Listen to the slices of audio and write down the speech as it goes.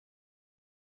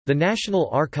The National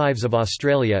Archives of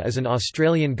Australia is an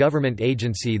Australian government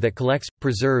agency that collects,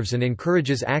 preserves and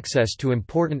encourages access to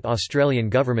important Australian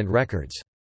government records.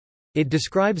 It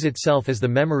describes itself as the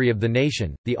memory of the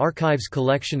nation. The archive's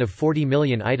collection of 40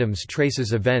 million items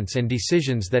traces events and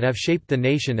decisions that have shaped the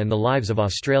nation and the lives of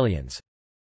Australians.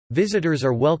 Visitors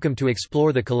are welcome to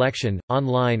explore the collection,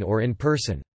 online or in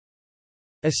person.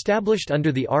 Established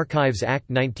under the Archives Act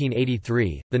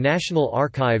 1983, the National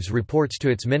Archives reports to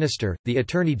its Minister, the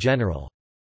Attorney General.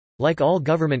 Like all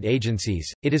government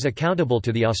agencies, it is accountable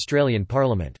to the Australian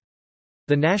Parliament.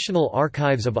 The National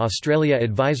Archives of Australia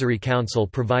Advisory Council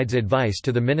provides advice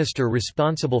to the Minister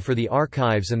responsible for the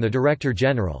archives and the Director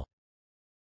General.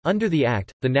 Under the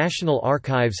Act, the National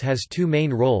Archives has two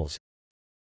main roles: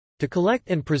 to collect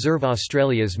and preserve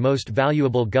Australia's most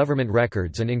valuable government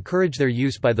records and encourage their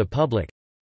use by the public,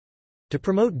 to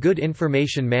promote good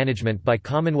information management by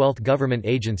Commonwealth government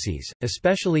agencies,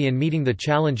 especially in meeting the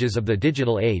challenges of the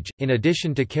digital age. In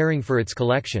addition to caring for its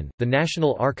collection, the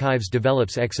National Archives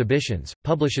develops exhibitions,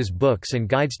 publishes books and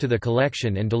guides to the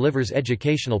collection and delivers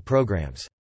educational programs.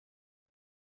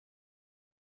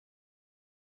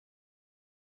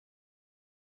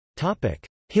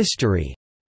 History.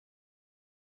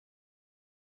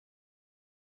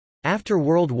 After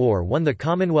World War I, the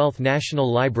Commonwealth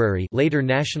National Library, later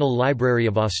National Library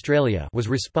of Australia, was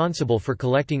responsible for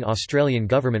collecting Australian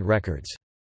government records.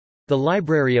 The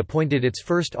library appointed its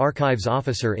first archives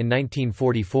officer in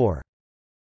 1944.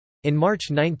 In March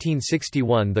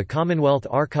 1961, the Commonwealth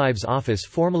Archives Office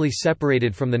formally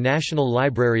separated from the National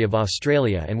Library of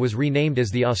Australia and was renamed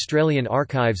as the Australian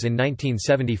Archives in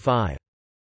 1975.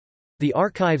 The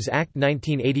Archives Act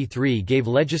 1983 gave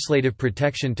legislative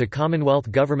protection to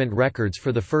Commonwealth government records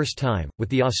for the first time, with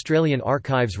the Australian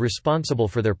Archives responsible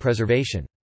for their preservation.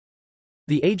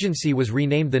 The agency was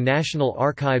renamed the National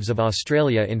Archives of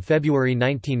Australia in February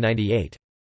 1998.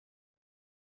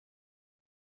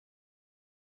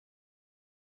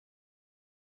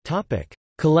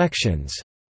 Collections.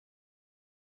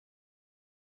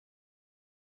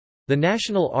 The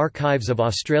National Archives of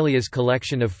Australia's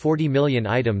collection of 40 million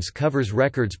items covers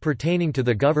records pertaining to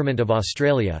the Government of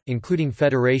Australia, including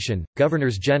Federation,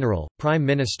 Governors-General, Prime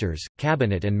Ministers,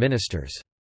 Cabinet and Ministers.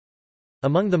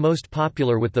 Among the most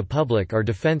popular with the public are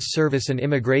Defence Service and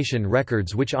immigration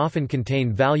records, which often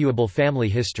contain valuable family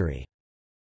history.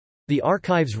 The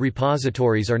archive's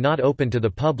repositories are not open to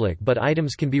the public, but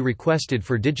items can be requested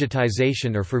for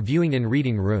digitisation or for viewing in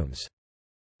reading rooms.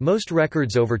 Most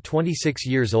records over 26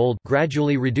 years old,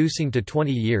 gradually reducing to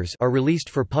 20 years, are released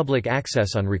for public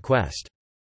access on request.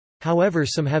 However,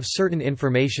 some have certain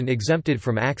information exempted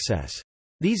from access.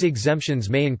 These exemptions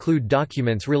may include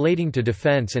documents relating to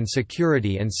defense and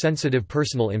security and sensitive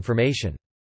personal information.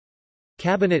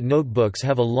 Cabinet notebooks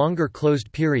have a longer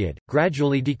closed period,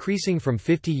 gradually decreasing from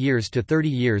 50 years to 30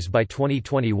 years by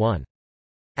 2021.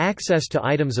 Access to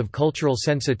items of cultural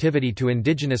sensitivity to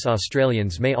Indigenous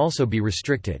Australians may also be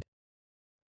restricted.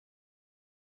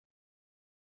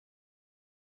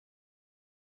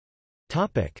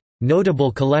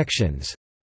 Notable collections.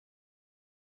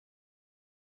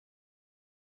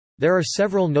 There are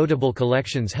several notable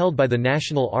collections held by the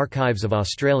National Archives of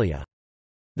Australia.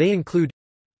 They include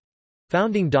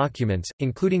founding documents,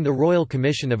 including the Royal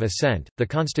Commission of Ascent, the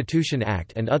Constitution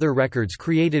Act and other records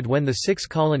created when the 6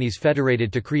 colonies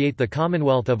federated to create the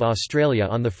Commonwealth of Australia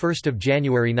on 1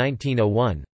 January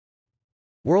 1901.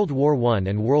 World War I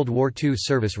and World War II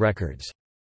service records.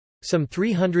 Some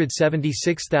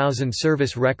 376,000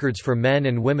 service records for men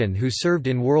and women who served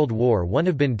in World War I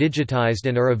have been digitised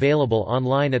and are available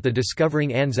online at the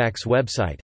Discovering Anzacs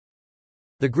website.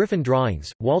 The Griffin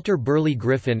drawings, Walter Burley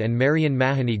Griffin and Marion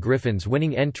Mahoney Griffin's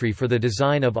winning entry for the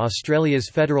design of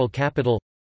Australia's federal capital.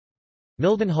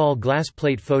 Mildenhall glass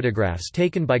plate photographs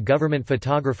taken by government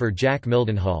photographer Jack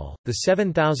Mildenhall, the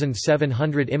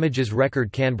 7,700 images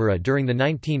record Canberra during the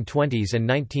 1920s and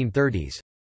 1930s.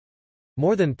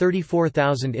 More than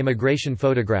 34,000 immigration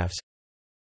photographs.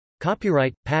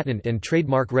 Copyright, patent and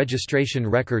trademark registration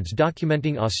records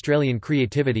documenting Australian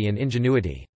creativity and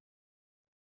ingenuity.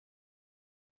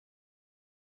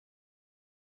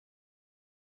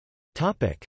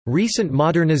 Recent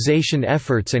modernization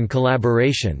efforts and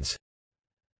collaborations.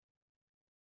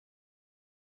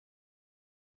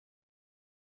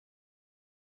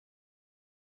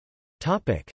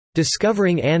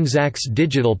 Discovering Anzacs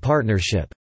digital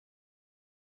partnership.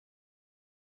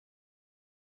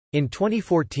 In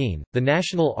 2014, the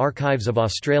National Archives of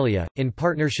Australia, in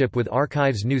partnership with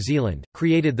Archives New Zealand,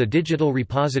 created the digital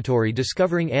repository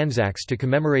Discovering Anzacs to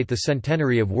commemorate the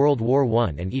centenary of World War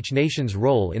I and each nation's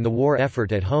role in the war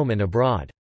effort at home and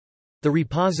abroad. The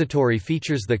repository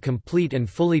features the complete and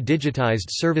fully digitised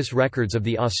service records of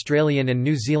the Australian and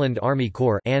New Zealand Army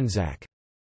Corps (ANZAC).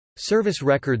 Service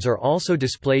records are also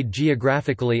displayed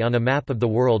geographically on a map of the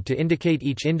world to indicate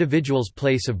each individual's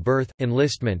place of birth,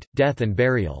 enlistment, death and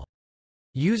burial.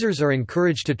 Users are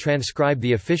encouraged to transcribe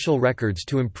the official records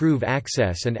to improve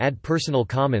access and add personal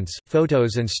comments,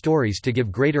 photos and stories to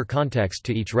give greater context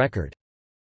to each record.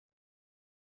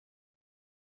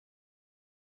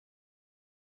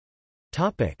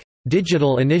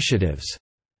 Digital initiatives.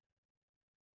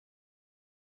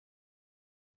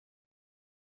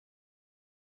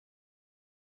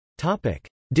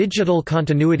 Digital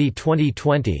Continuity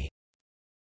 2020.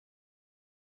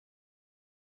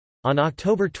 On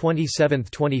October 27,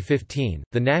 2015,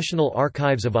 the National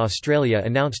Archives of Australia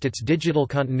announced its Digital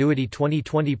Continuity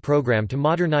 2020 program to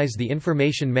modernise the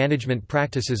information management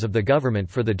practices of the government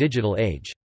for the digital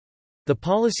age. The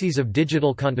policies of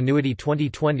Digital Continuity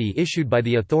 2020 issued by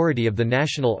the authority of the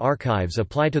National Archives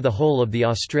apply to the whole of the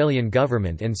Australian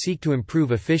government and seek to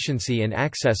improve efficiency and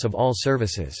access of all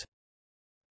services.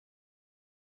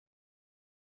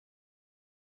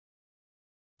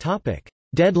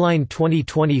 Deadline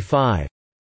 2025.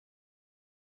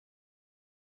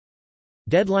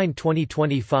 Deadline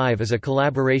 2025 is a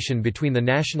collaboration between the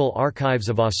National Archives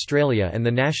of Australia and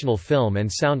the National Film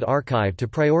and Sound Archive to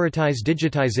prioritise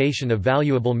digitisation of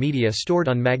valuable media stored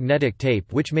on magnetic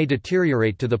tape which may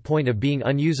deteriorate to the point of being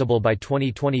unusable by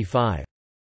 2025.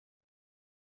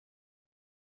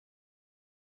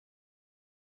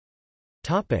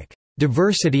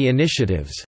 Diversity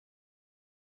initiatives.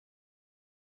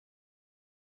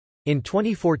 In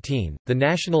 2014, the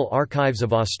National Archives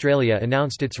of Australia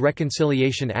announced its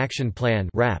Reconciliation Action Plan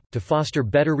to foster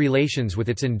better relations with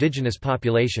its indigenous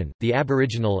population, the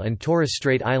Aboriginal and Torres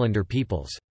Strait Islander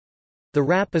peoples. The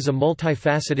RAP is a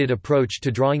multifaceted approach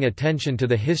to drawing attention to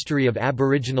the history of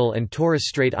Aboriginal and Torres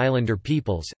Strait Islander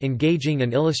peoples, engaging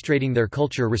and illustrating their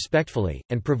culture respectfully,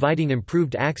 and providing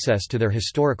improved access to their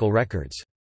historical records.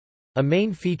 A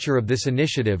main feature of this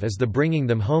initiative is the Bringing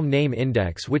Them Home Name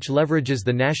Index, which leverages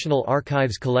the National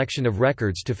Archives' collection of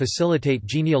records to facilitate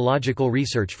genealogical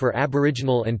research for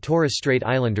Aboriginal and Torres Strait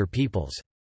Islander peoples.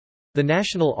 The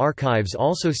National Archives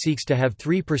also seeks to have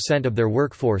 3% of their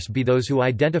workforce be those who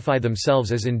identify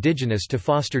themselves as Indigenous to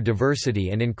foster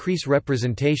diversity and increase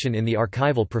representation in the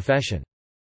archival profession.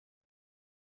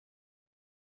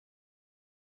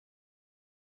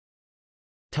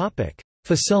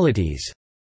 Facilities.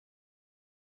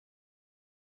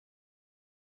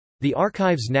 The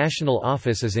Archives' national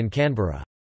office is in Canberra.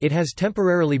 It has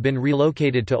temporarily been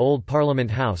relocated to Old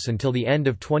Parliament House until the end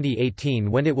of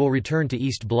 2018 when it will return to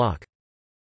East Block.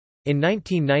 In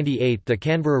 1998 the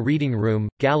Canberra Reading Room,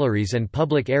 galleries and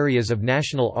public areas of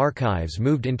National Archives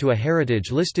moved into a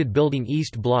heritage-listed building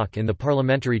East Block in the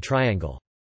Parliamentary Triangle.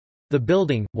 The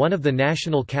building, one of the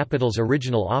National Capital's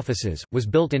original offices, was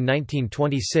built in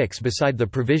 1926 beside the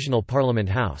Provisional Parliament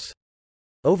House.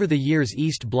 Over the years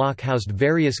East Block housed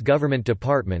various government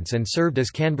departments and served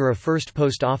as Canberra First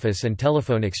Post Office and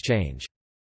Telephone Exchange.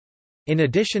 In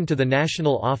addition to the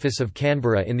National Office of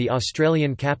Canberra in the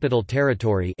Australian Capital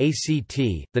Territory (ACT),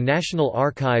 the National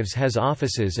Archives has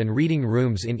offices and reading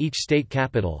rooms in each state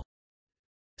capital: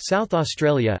 South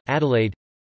Australia, Adelaide;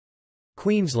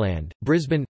 Queensland,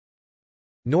 Brisbane;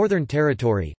 Northern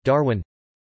Territory, Darwin;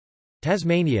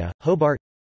 Tasmania, Hobart;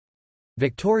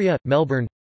 Victoria, Melbourne;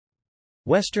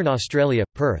 Western Australia,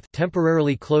 Perth,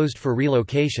 temporarily closed for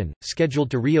relocation, scheduled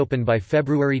to reopen by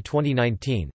February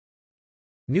 2019.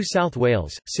 New South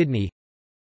Wales, Sydney.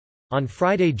 On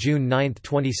Friday, June 9,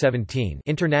 2017,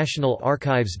 International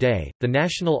Archives Day, the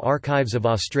National Archives of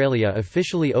Australia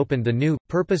officially opened the new,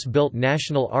 purpose-built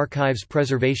National Archives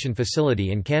Preservation Facility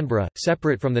in Canberra,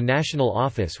 separate from the National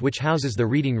Office which houses the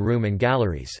reading room and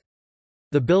galleries.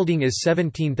 The building is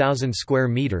 17,000 square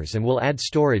meters and will add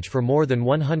storage for more than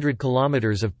 100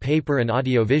 kilometers of paper and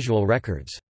audiovisual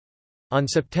records. On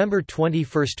September 21,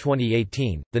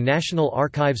 2018, the National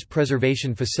Archives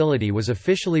Preservation Facility was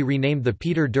officially renamed the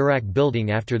Peter Durack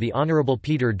Building after the Honourable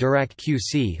Peter Durack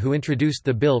QC, who introduced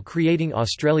the bill creating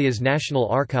Australia's National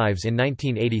Archives in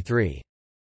 1983.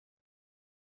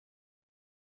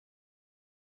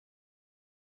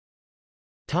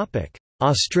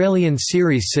 Australian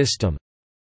series system.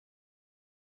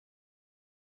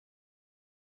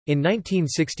 In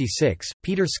 1966,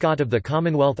 Peter Scott of the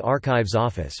Commonwealth Archives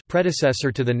Office,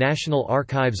 predecessor to the National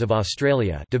Archives of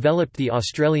Australia, developed the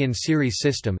Australian Series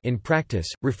System, in practice,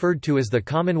 referred to as the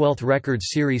Commonwealth Records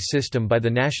Series System by the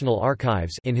National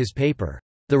Archives, in his paper,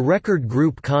 The Record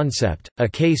Group Concept, A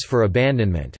Case for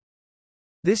Abandonment.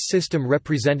 This system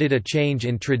represented a change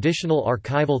in traditional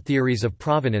archival theories of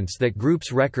provenance that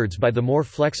groups records by the more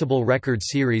flexible record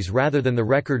series rather than the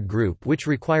record group, which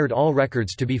required all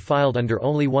records to be filed under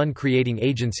only one creating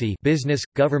agency, business,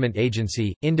 government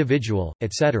agency, individual,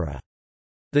 etc.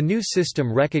 The new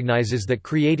system recognizes that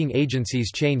creating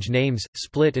agencies change names,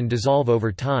 split and dissolve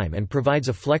over time, and provides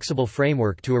a flexible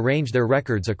framework to arrange their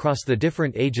records across the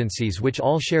different agencies which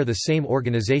all share the same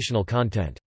organizational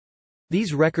content.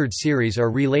 These record series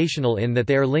are relational in that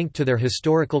they are linked to their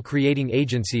historical creating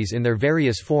agencies in their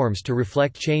various forms to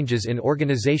reflect changes in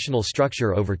organizational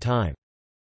structure over time.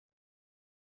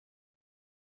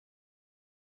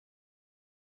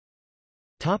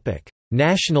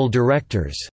 National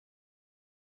directors.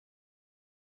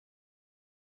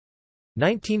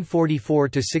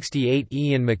 1944–68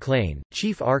 Ian MacLean,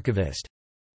 Chief Archivist.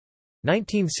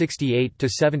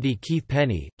 1968–70 Keith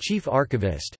Penny, Chief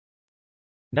Archivist.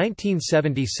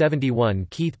 1970–71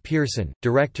 Keith Pearson,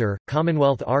 Director,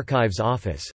 Commonwealth Archives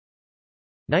Office.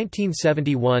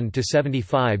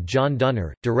 1971–75 John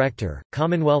Dunner, Director,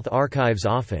 Commonwealth Archives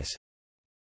Office.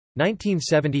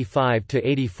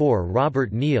 1975–84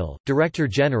 Robert Neal, Director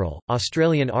General,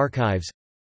 Australian Archives.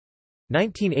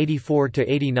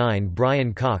 1984–89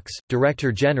 Brian Cox,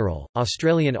 Director General,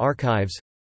 Australian Archives.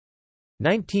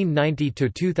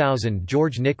 1990–2000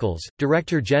 George Nichols,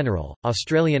 Director General,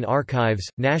 Australian Archives,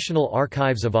 National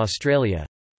Archives of Australia.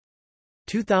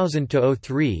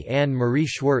 2000–03 Anne Marie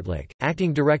Schwertlich,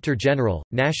 Acting Director General,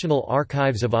 National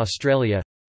Archives of Australia.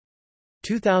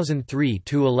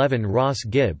 2003–11 Ross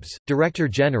Gibbs, Director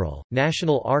General,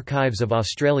 National Archives of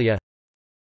Australia.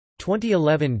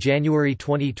 2011 January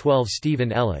 2012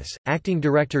 Stephen Ellis, Acting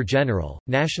Director General,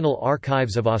 National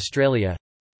Archives of Australia.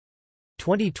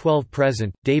 2012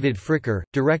 present, David Fricker,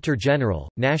 Director General,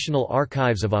 National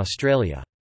Archives of Australia.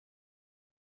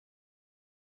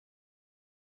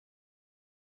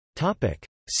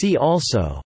 See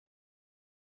also: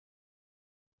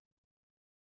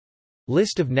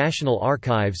 List of National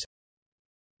Archives,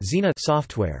 Xena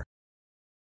software.